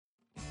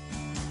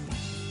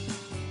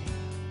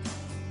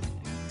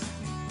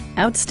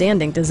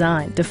Outstanding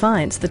design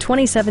defines the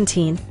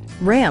 2017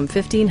 Ram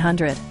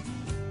 1500.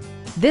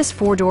 This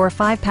four-door,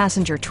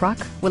 five-passenger truck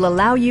will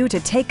allow you to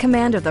take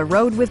command of the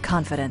road with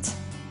confidence.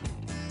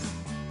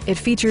 It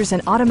features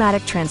an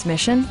automatic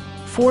transmission,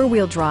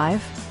 four-wheel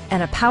drive,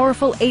 and a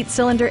powerful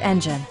 8-cylinder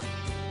engine.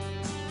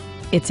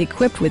 It's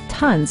equipped with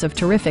tons of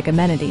terrific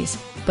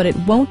amenities, but it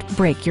won't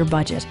break your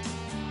budget,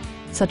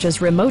 such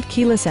as remote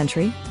keyless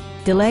entry,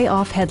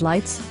 delay-off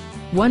headlights,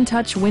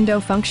 one-touch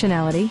window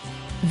functionality,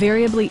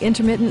 variably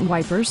intermittent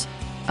wipers,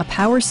 a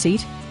power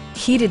seat,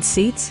 heated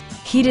seats,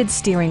 heated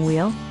steering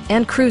wheel,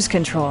 and cruise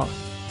control.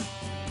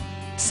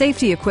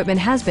 Safety equipment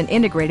has been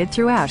integrated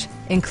throughout,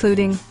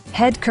 including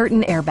head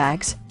curtain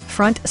airbags,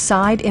 front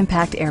side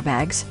impact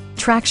airbags,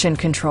 traction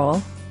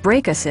control,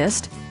 brake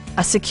assist,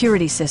 a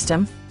security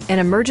system, an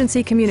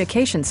emergency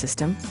communication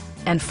system,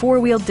 and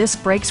four-wheel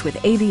disc brakes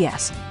with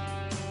ABS.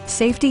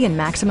 Safety and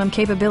maximum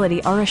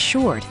capability are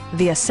assured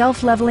via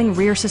self-leveling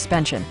rear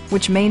suspension,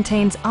 which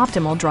maintains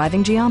optimal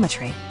driving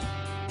geometry.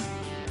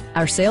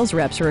 Our sales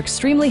reps are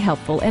extremely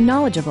helpful and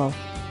knowledgeable.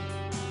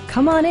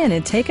 Come on in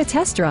and take a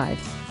test drive.